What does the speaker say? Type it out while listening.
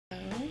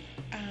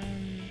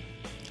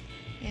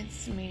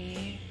it's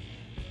me,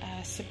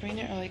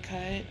 Sabrina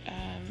Earlycut.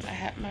 I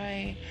had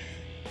my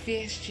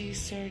VSG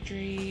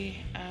surgery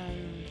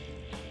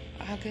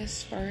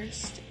August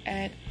 1st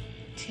at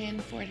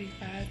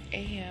 10:45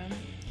 a.m.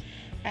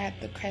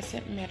 at the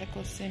Crescent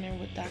Medical Center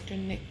with Dr.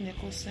 Nick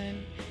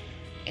Nicholson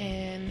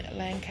in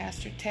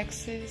Lancaster,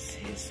 Texas.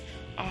 His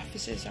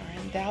offices are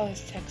in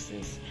Dallas,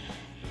 Texas,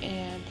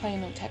 and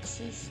Plano,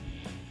 Texas.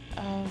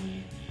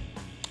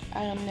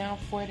 I am now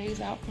 4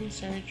 days out from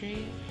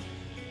surgery.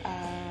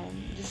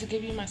 Just to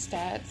give you my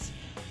stats,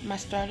 my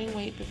starting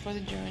weight before the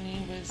journey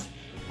was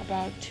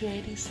about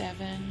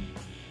 287.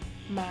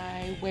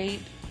 My weight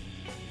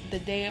the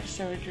day of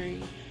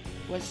surgery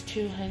was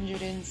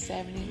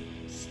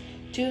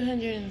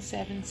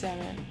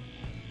 277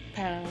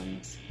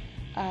 pounds.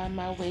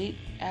 My weight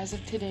as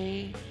of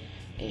today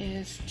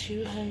is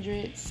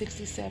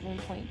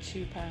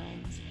 267.2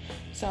 pounds.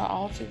 So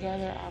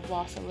altogether, I've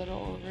lost a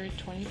little over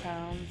 20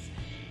 pounds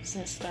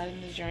since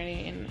starting the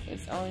journey, and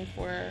it's only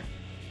 4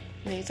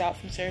 days out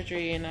from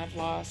surgery, and I've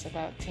lost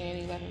about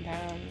 10-11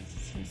 pounds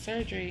since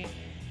surgery,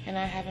 and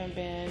I haven't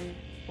been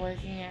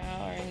working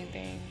out or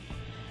anything.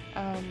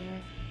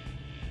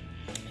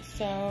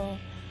 So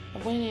I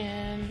went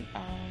in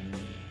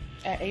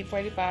at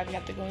 8:45. You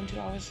have to go in 2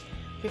 hours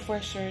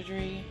before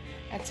surgery.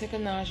 I took a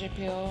nausea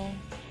pill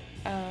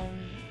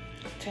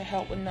to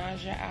help with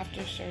nausea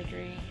after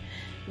surgery.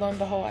 Lo and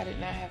behold, I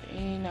did not have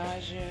any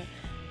nausea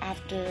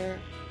after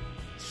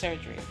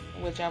surgery,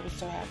 which I was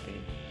so happy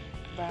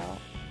about.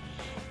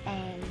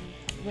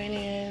 Went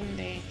in,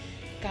 they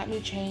got me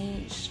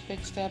changed,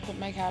 fixed up, put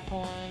my cap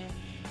on,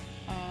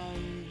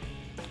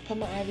 put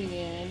my IV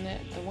in.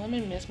 The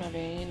woman missed my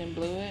vein and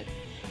blew it.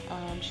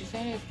 She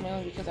said it's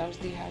mainly because I was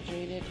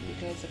dehydrated,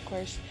 because of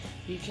course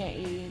you can't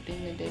eat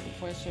anything the day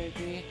before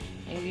surgery,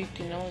 and you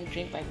can only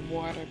drink like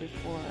water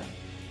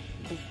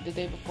the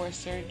day before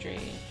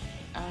surgery.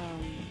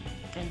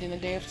 And then the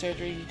day of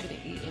surgery you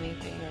couldn't eat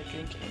anything or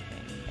drink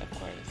anything, of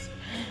course.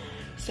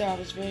 So I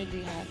was very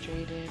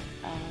dehydrated.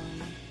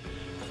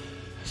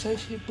 So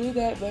she blew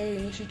that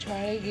vein. She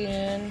tried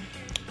again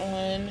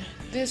on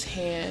this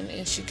hand,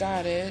 and she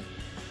got it.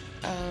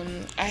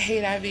 I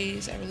hate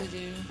IVs, I really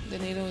do. The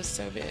needle is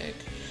so big.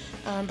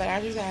 But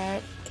after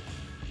that,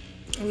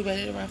 we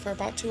waited around for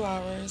about 2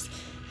 hours,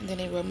 and then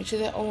they rode me to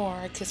the OR.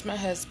 I kissed my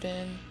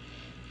husband,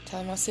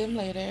 told him I'll see him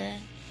later,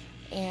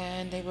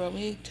 and they rode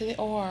me to the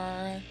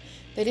OR.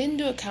 They didn't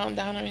do a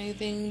countdown or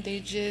anything. They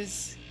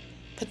just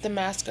put the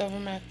mask over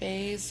my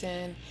face,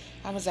 and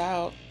I was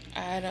out.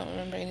 I don't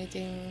remember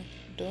anything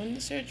during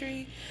the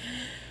surgery,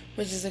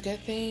 which is a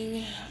good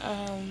thing.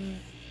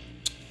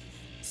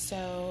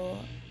 So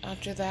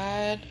after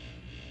that,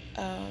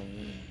 I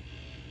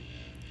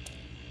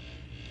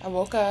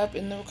woke up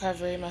in the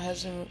recovery. My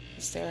husband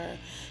was there.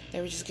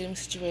 They were just getting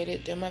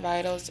situated, doing my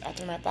vitals.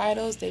 After my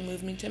vitals, they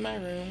moved me to my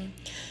room.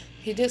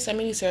 He did so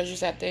many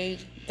surgeries that day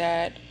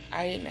that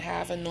I didn't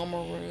have a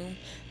normal room.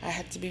 I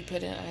had to be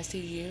put in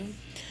ICU.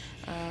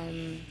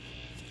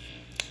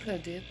 So I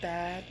did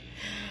that.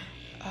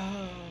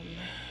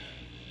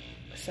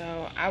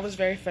 So I was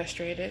very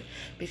frustrated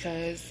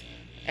because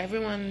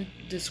everyone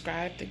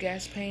described the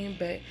gas pain,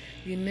 but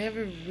you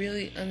never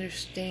really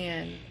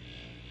understand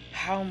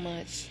how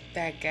much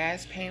that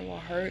gas pain will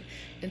hurt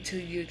until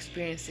you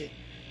experience it.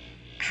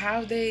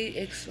 How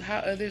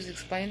others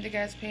explained the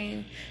gas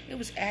pain, it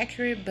was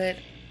accurate, but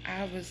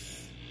I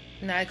was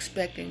not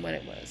expecting what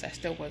it was. I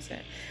still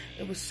wasn't.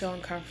 It was so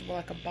uncomfortable,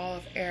 like a ball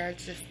of air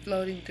just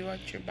floating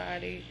throughout your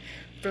body,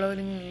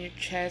 floating in your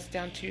chest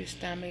down to your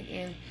stomach,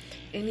 and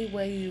any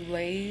way you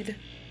laid,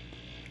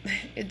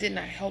 it did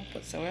not help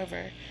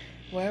whatsoever.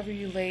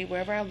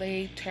 Wherever I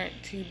laid,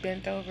 turned to,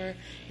 bent over,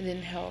 it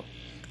didn't help.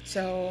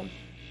 So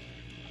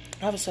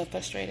I was so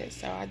frustrated.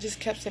 So I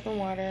just kept sipping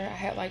water. I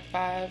had like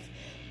 5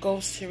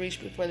 goals to reach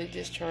before they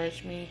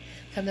discharged me.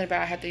 Something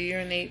about I had to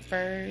urinate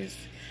first.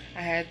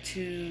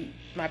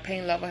 My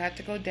pain level had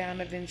to go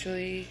down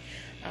eventually.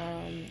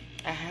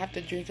 I have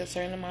to drink a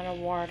certain amount of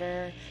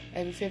water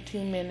every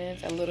 15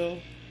 minutes, a little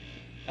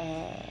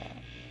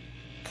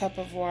cup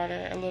of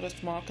water, a little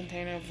small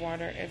container of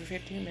water every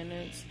 15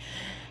 minutes.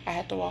 I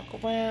had to walk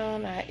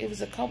around. It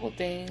was a couple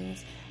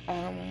things.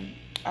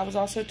 I was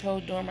also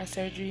told during my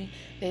surgery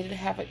they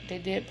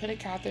did put a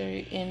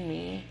catheter in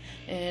me,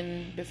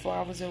 and before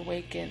I was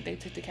awakened, they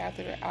took the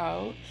catheter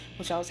out,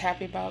 which I was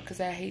happy about because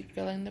I hate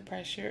feeling the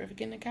pressure of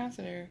getting a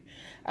catheter.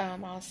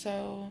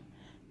 Also,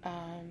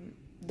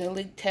 the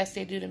leak test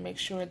they do to make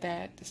sure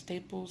that the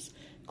staples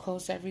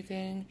close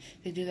everything.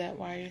 They do that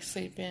while you're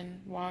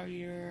sleeping, while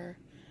you're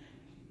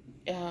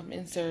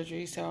in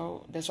surgery.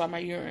 So that's why my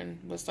urine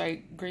was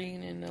like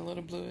green and a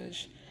little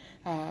bluish.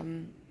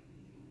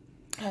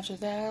 After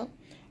that,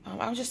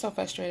 I was just so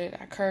frustrated.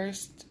 I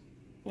cursed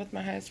with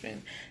my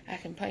husband. I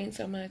complained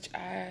so much.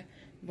 I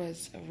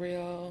was a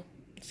real,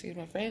 excuse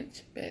my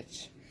French,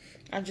 bitch.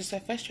 I'm just so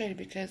frustrated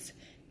because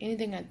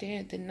anything I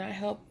did not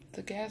help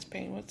the gas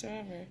pain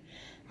whatsoever.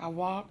 I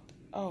walked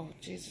Oh,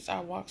 Jesus, I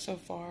walked so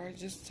far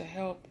just to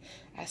help.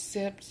 I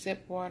sip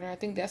water. I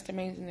think that's the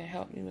main thing that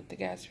helped me with the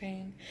gas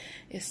pain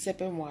is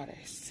sipping water.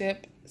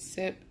 Sip,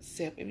 sip,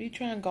 sip. If you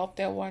try and gulp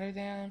that water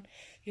down,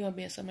 you're going to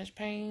be in so much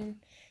pain.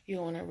 You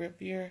want to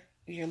rip your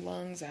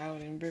lungs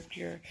out and rip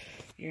your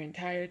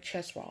entire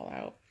chest wall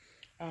out.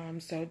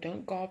 So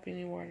don't gulp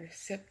any water.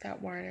 Sip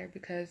that water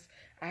because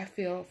I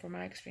feel, from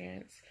my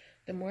experience,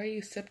 the more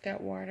you sip that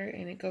water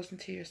and it goes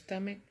into your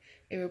stomach,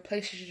 it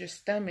replaces your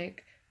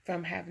stomach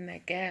from having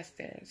that gas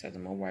there. So the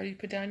more water you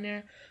put down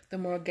there, the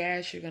more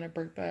gas you're gonna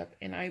burp up.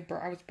 And I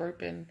was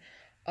burping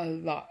a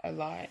lot,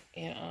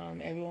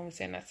 and everyone was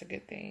saying that's a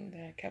good thing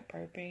that I kept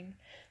burping.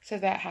 So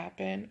that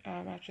happened.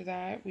 After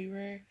that, we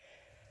were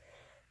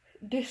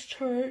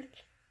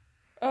discharged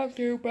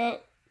after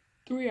about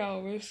 3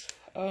 hours.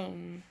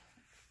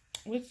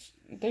 Which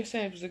they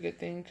said it was a good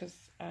thing because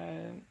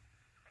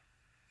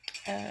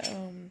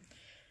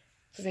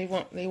so they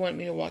want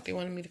me to walk. They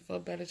wanted me to feel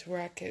better to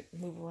where I could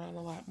move around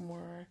a lot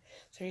more.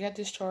 So we got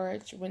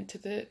discharged. Went to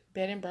the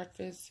bed and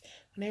breakfast.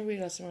 Whenever we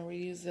go somewhere, we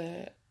use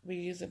a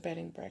bed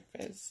and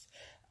breakfast.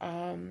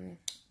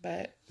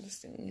 But this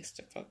thing needs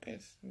to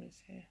focus. Let me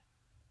see.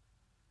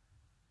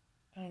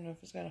 I don't know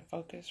if it's gonna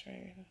focus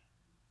right.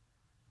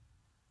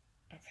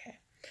 Okay.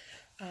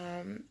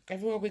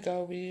 Everywhere we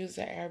go, we use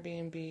the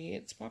Airbnb.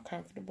 It's more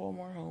comfortable,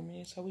 more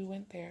homey. So we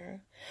went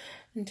there.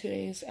 And 2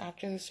 days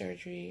after the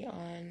surgery,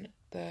 on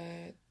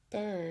the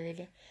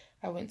 3rd,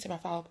 I went to my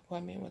follow-up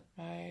appointment with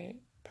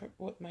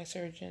my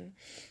surgeon,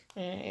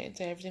 and it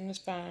said everything was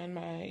fine.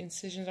 My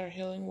incisions are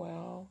healing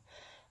well.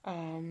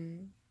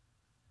 I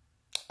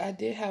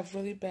did have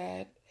really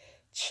bad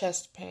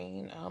chest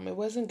pain. It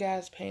wasn't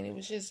gas pain. It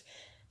was just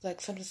like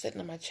something sitting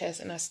on my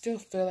chest, and I still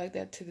feel like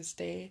that to this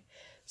day.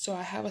 So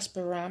I have a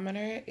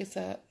spirometer. It's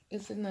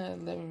in the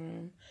living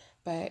room,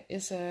 but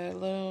it's a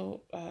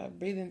little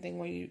breathing thing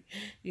where you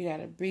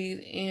gotta breathe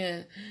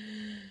in,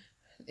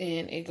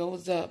 and it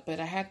goes up.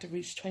 But I had to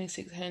reach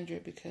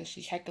 2,600 because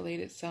she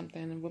calculated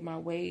something with my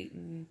weight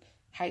and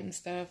height and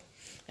stuff,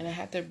 and I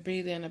had to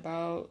breathe in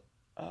about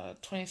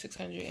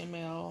 2,600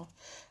 ml.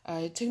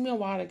 It took me a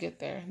while to get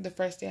there. The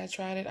first day I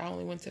tried it, I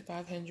only went to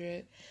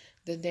 500.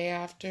 The day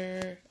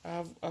after,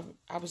 I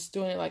was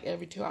doing it like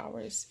every 2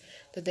 hours.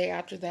 The day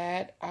after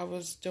that, I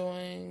was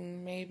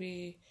doing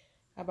maybe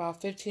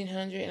about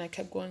 1,500, and I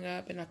kept going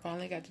up, and I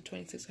finally got to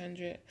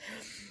 2,600.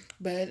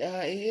 But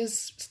it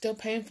is still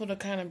painful to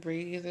kind of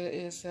breathe. There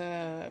is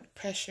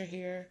pressure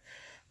here.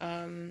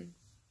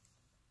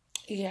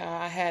 Yeah,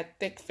 I had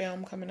thick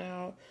film coming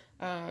out.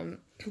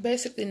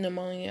 Basically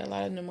pneumonia, a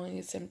lot of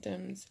pneumonia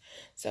symptoms.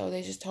 So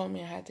they just told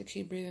me I had to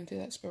keep breathing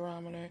through that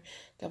spirometer.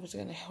 That was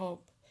going to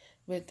help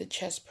with the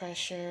chest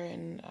pressure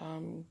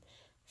and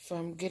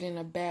from getting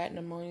a bad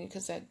pneumonia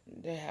because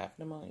they have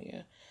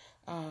pneumonia.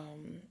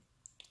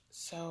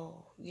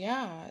 So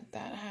yeah,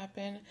 that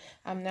happened.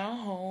 I'm now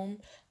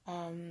home.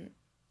 I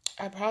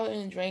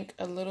probably drank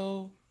a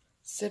little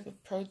sip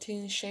of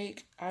protein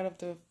shake out of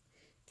the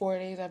 4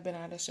 days I've been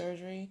out of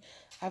surgery.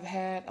 I've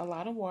had a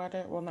lot of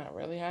water. Well, not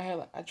really.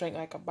 I drank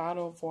like a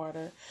bottle of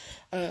water.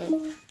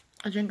 I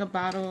drank a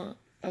bottle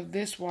of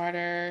this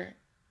water.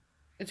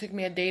 It took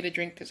me a day to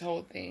drink this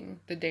whole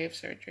thing. The day of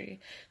surgery.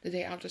 The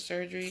day after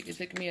surgery, it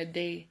took me a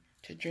day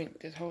to drink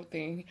this whole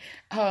thing.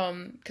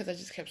 Because I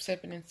just kept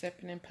sipping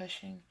and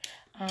pushing.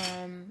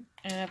 And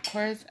of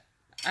course,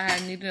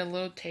 I needed a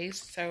little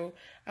taste, so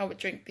I would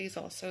drink these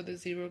also, the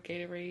Zero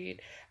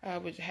Gatorade,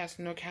 which has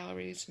no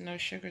calories, no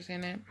sugars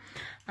in it.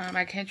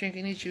 I can't drink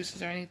any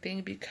juices or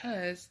anything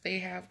because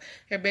they're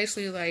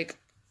basically like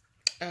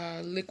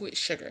liquid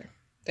sugar.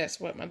 That's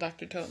what my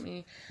doctor told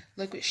me.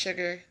 Liquid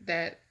sugar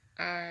that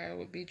I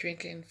would be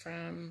drinking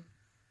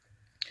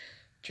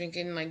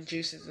like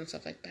juices and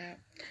stuff like that.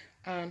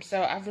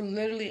 So I've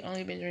literally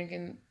only been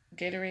drinking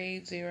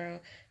Gatorade,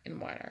 Zero,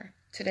 and water.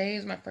 Today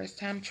is my first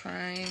time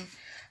trying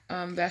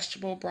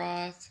vegetable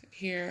broth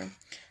here.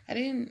 I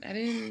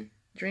didn't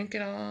drink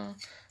it all,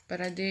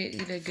 but I did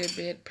eat a good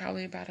bit,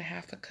 probably about a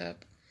half a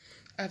cup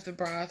of the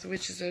broth,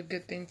 which is a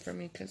good thing for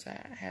me because I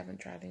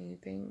haven't tried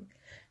anything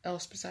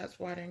else besides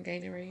water and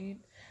Gatorade.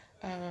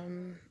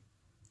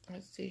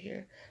 Let's see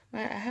here. I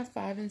have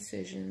 5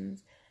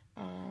 incisions.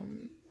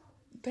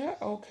 They're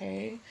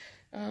okay.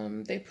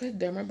 They put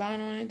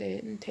Dermabond on it. They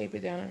didn't tape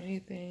it down or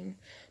anything.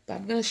 But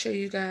I'm going to show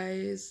you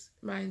guys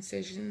my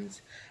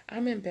incisions.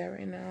 I'm in bed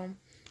right now.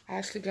 I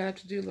actually got up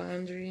to do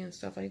laundry and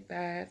stuff like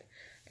that.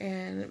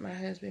 And my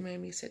husband made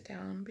me sit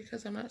down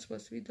because I'm not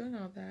supposed to be doing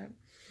all that.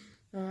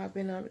 I've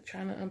been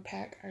trying to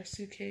unpack our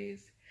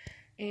suitcase.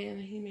 And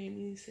he made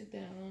me sit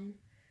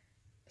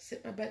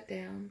my butt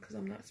down because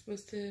I'm not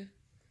supposed to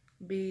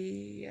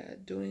be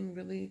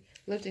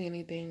lifting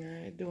anything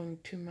or doing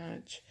too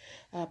much,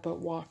 but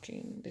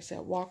walking. They said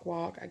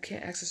walk. I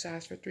can't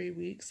exercise for 3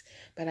 weeks,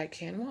 but I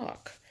can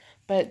walk.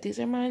 But these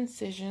are my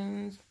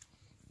incisions.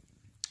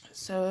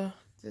 So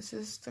this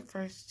is the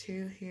first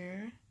 2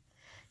 here,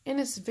 and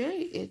it's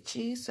very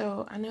itchy.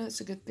 So I know it's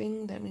a good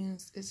thing. That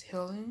means it's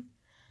healing.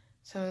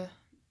 So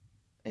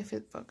if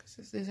it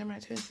focuses. These are my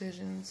two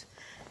incisions.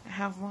 I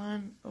have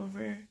one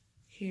over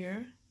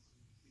here,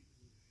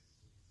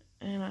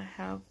 and I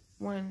have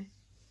one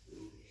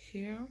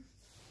here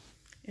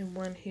and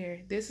one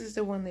here. This is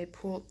the one they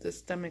pulled the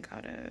stomach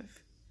out of,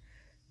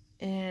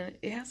 and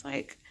it has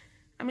like,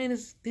 I mean,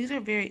 these are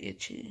very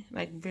itchy,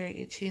 like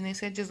very itchy, and they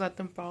said just let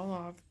them fall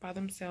off by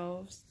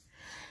themselves,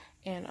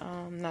 and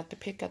not to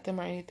pick at them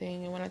or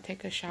anything. And when I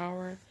take a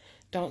shower,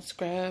 don't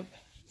scrub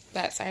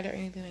that side or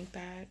anything like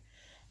that.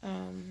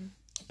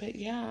 But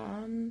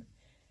yeah,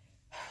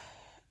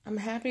 I'm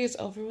happy it's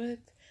over with.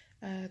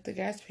 The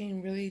gas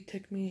pain really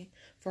took me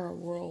for a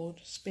world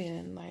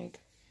spin. Like,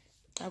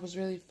 I was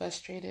really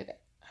frustrated.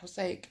 I was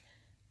like,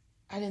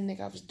 I didn't think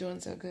I was doing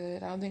so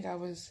good. I don't think I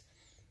was,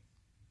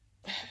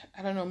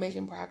 I don't know,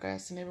 making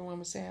progress. And everyone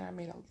was saying I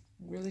made a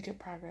really good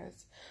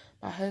progress.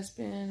 My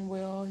husband,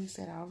 Will, he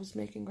said I was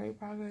making great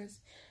progress.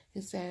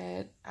 He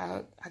said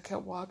I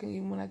kept walking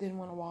even when I didn't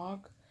want to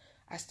walk.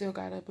 I still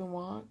got up and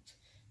walked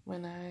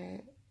when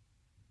I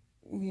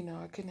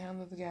couldn't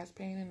handle the gas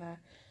pain, and I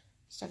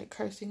started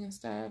cursing and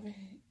stuff.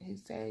 He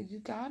said, you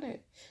got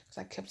it. Because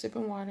I kept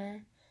sipping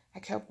water. I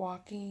kept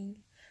walking.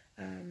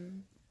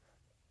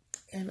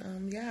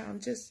 Yeah, I'm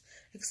just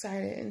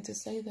excited. And to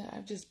say that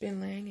I've just been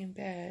laying in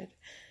bed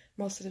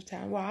most of the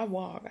time. Well, I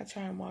walk. I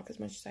try and walk as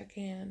much as I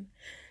can.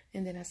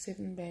 And then I sit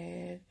in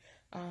bed.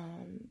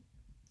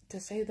 To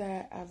say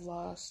that I've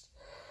lost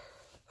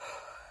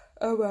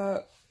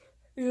about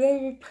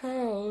 11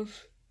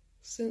 pounds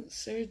since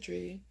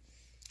surgery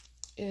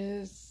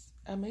is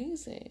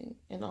amazing.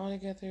 And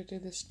altogether through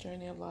this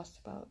journey, I've lost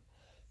about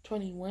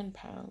 21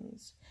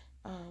 pounds.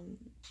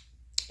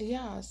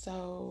 Yeah,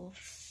 so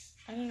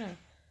I don't know.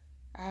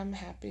 I'm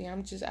happy.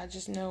 I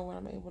just know when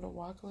I'm able to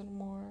walk a little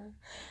more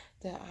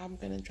that I'm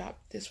gonna drop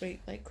this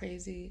weight like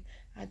crazy.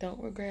 I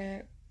don't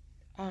regret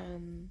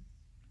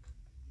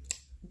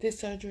this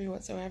surgery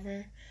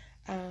whatsoever.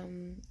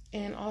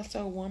 And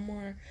also one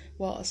more,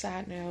 a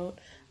side note,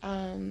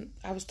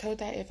 I was told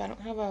that if I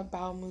don't have a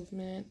bowel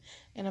movement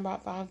in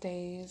about 5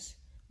 days,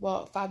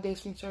 5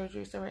 days from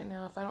surgery, so right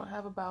now, if I don't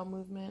have a bowel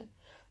movement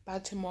by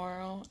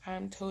tomorrow,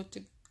 I'm told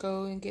to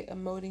go and get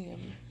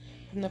Imodium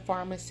from the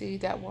pharmacy.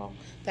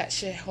 That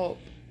should help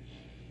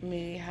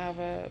me have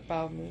a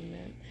bowel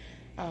movement.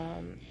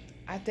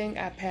 I think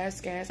I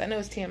passed gas. I know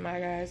it's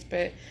TMI, guys,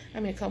 but I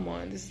mean, come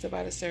on, this is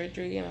about a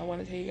surgery, and I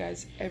want to tell you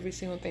guys every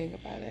single thing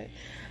about it.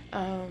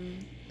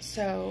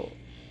 So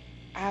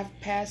I've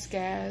passed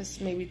gas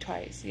maybe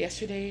twice.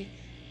 Yesterday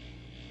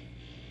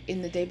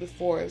and the day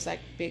before, it was like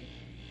big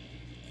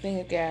thing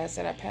of gas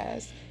that I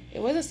passed.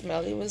 It wasn't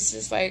smelly. It was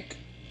just like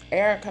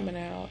air coming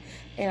out,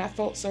 and I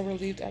felt so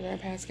relieved after I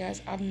passed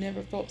gas. I've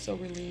never felt so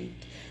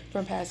relieved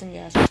from passing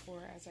gas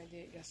before as I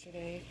did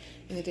yesterday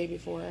and the day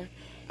before.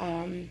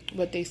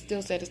 But they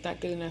still said it's not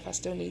good enough. I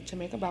still need to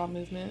make a bowel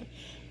movement.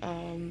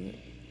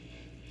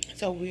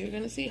 So we're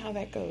gonna see how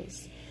that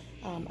goes.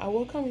 I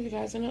will come with you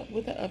guys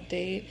with an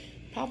update,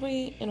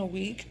 probably in a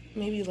week,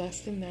 maybe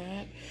less than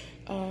that.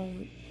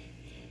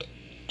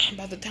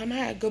 By the time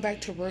I go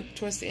back to work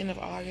towards the end of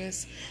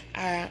August,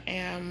 I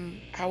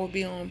will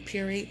be on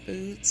pureed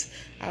foods.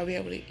 I'll be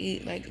able to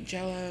eat like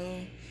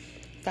Jello,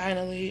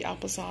 finally,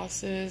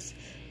 applesauces.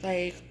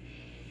 Like,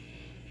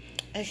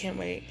 I can't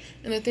wait.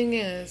 And the thing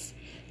is,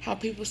 how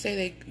people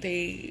say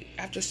they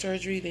after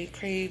surgery they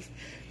crave.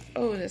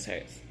 Oh, this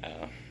hurts.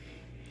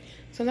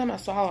 Sometimes I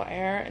swallow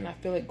air and I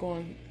feel it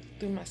going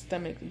through my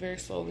stomach very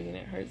slowly, and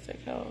it hurts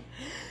like hell.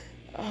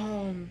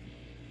 And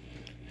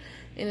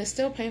it's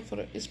still painful.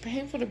 It's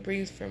painful to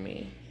breathe for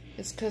me.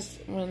 It's because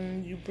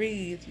when you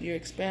breathe, you're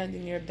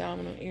expanding your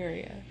abdominal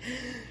area,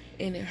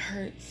 and it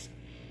hurts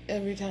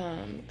every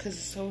time because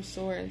it's so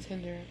sore and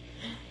tender.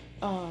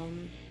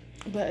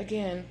 But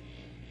again,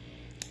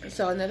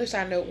 so another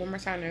side note, one more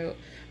side note.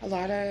 A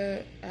lot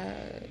of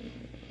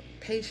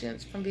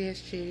patients from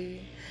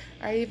VSG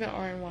or even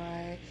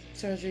RNY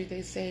surgery,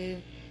 they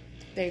say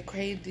they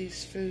crave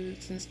these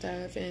foods and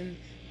stuff, and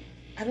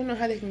I don't know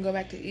how they can go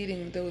back to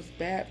eating those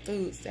bad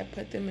foods that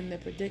put them in the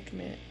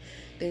predicament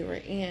they were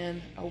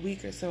in a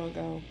week or so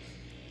ago.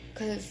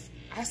 Because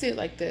I see it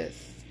like this.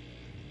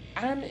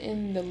 I'm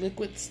in the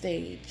liquid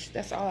stage.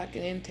 That's all I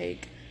can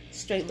intake.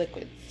 Straight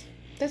liquids.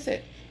 That's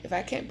it. If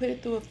I can't put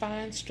it through a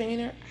fine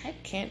strainer, I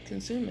can't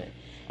consume it,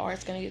 or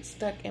it's going to get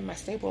stuck in my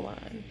staple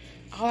line.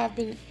 All I've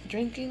been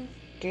drinking,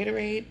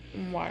 Gatorade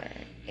and water,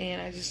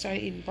 and I just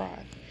started eating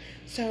broth.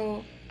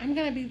 So I'm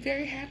going to be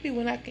very happy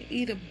when I can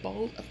eat a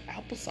bowl of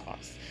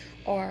applesauce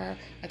or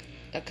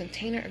a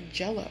container of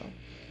Jello.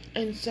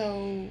 And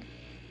so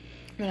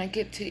when I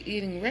get to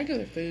eating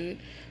regular food,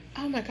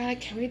 oh my God, I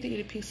can't wait to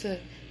eat a piece of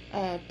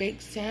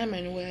baked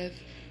salmon with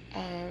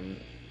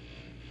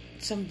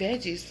some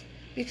veggies,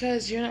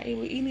 because you're not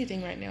able to eat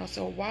anything right now.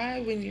 So why,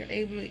 when you're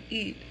able to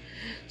eat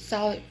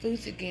solid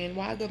foods again,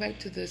 why go back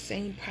to the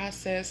same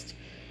processed,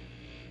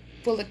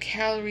 full of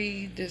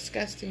calorie,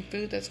 disgusting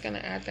food that's going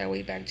to add that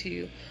weight back to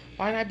you?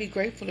 Why not be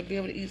grateful to be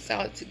able to eat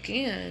salads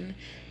again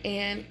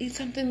and eat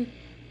something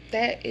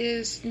that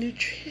is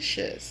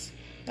nutritious,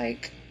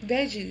 like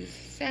veggies,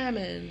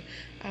 salmon,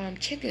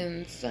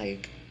 chickens.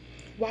 Like,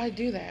 why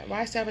do that?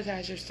 Why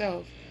sabotage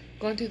yourself?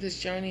 Going through this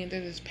journey and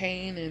through this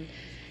pain and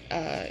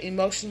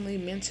emotionally,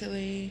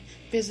 mentally,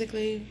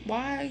 physically.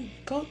 Why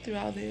go through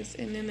all this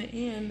and in the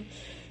end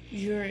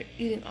you're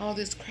eating all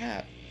this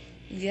crap?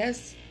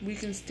 Yes, we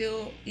can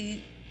still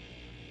eat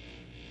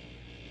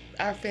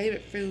our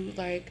favorite food.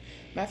 Like,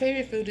 my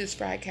favorite food is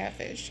fried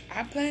catfish.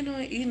 I plan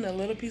on eating a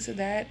little piece of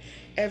that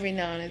every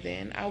now and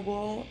then.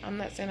 I'm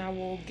not saying I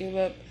will give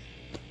up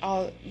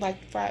all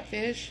like fried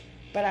fish,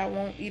 but I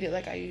won't eat it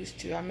like I used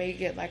to. I may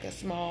get like a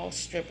small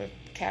strip of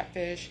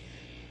catfish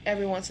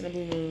every once in a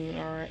blue moon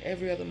or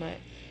every other month.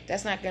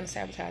 That's not going to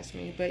sabotage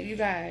me. But you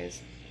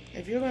guys,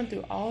 if you're going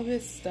through all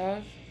this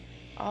stuff,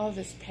 all of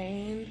this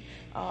pain,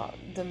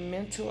 the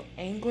mental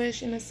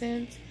anguish in a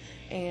sense,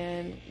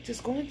 and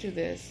just going through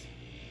this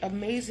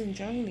amazing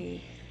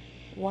journey,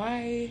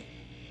 why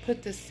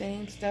put the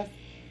same stuff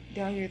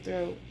down your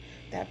throat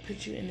that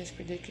put you in this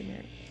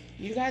predicament?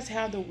 You guys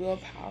have the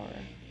willpower,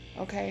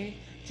 okay?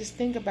 Just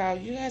think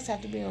about, you guys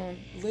have to be on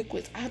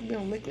liquids. I have been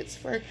on liquids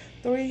for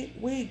 3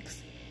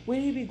 weeks.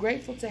 Wouldn't you be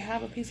grateful to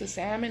have a piece of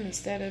salmon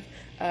instead of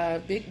a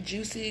big,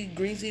 juicy,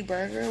 greasy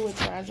burger with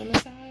fries on the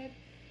side?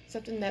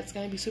 Something that's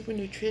going to be super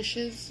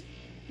nutritious,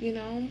 you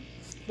know?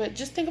 But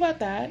just think about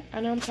that. I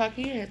know I'm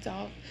talking your heads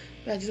off,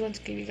 but I just wanted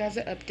to give you guys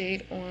an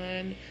update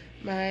on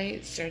my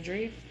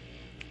surgery.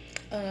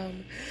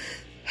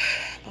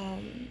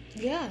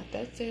 Yeah,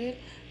 that's it.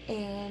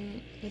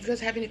 And if you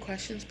guys have any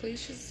questions,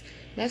 please just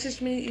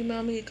message me,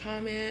 email me,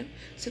 comment,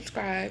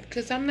 subscribe.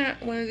 Because I'm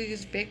not one of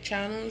these big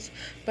channels,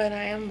 but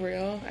I am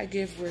real. I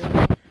give real.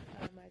 I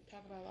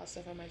talk about a lot of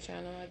stuff on my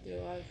channel. I do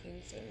a lot of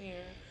things in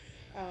here.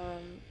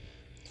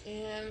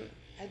 And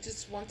I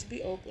just want to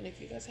be open.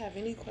 If you guys have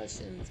any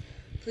questions,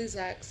 please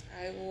ask.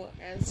 I will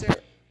answer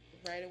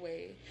right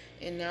away.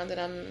 And now that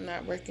I'm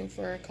not working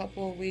for a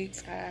couple of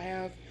weeks, I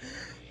have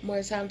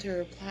more time to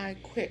reply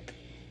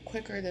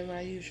quicker than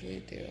I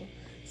usually do.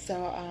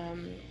 So,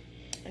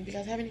 if you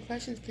guys have any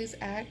questions, please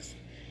ask,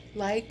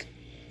 like,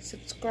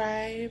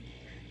 subscribe,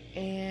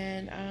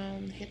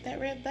 and hit that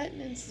red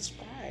button and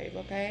subscribe,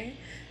 okay?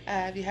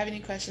 If you have any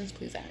questions,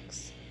 please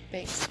ask.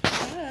 Thanks.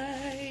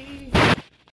 Bye.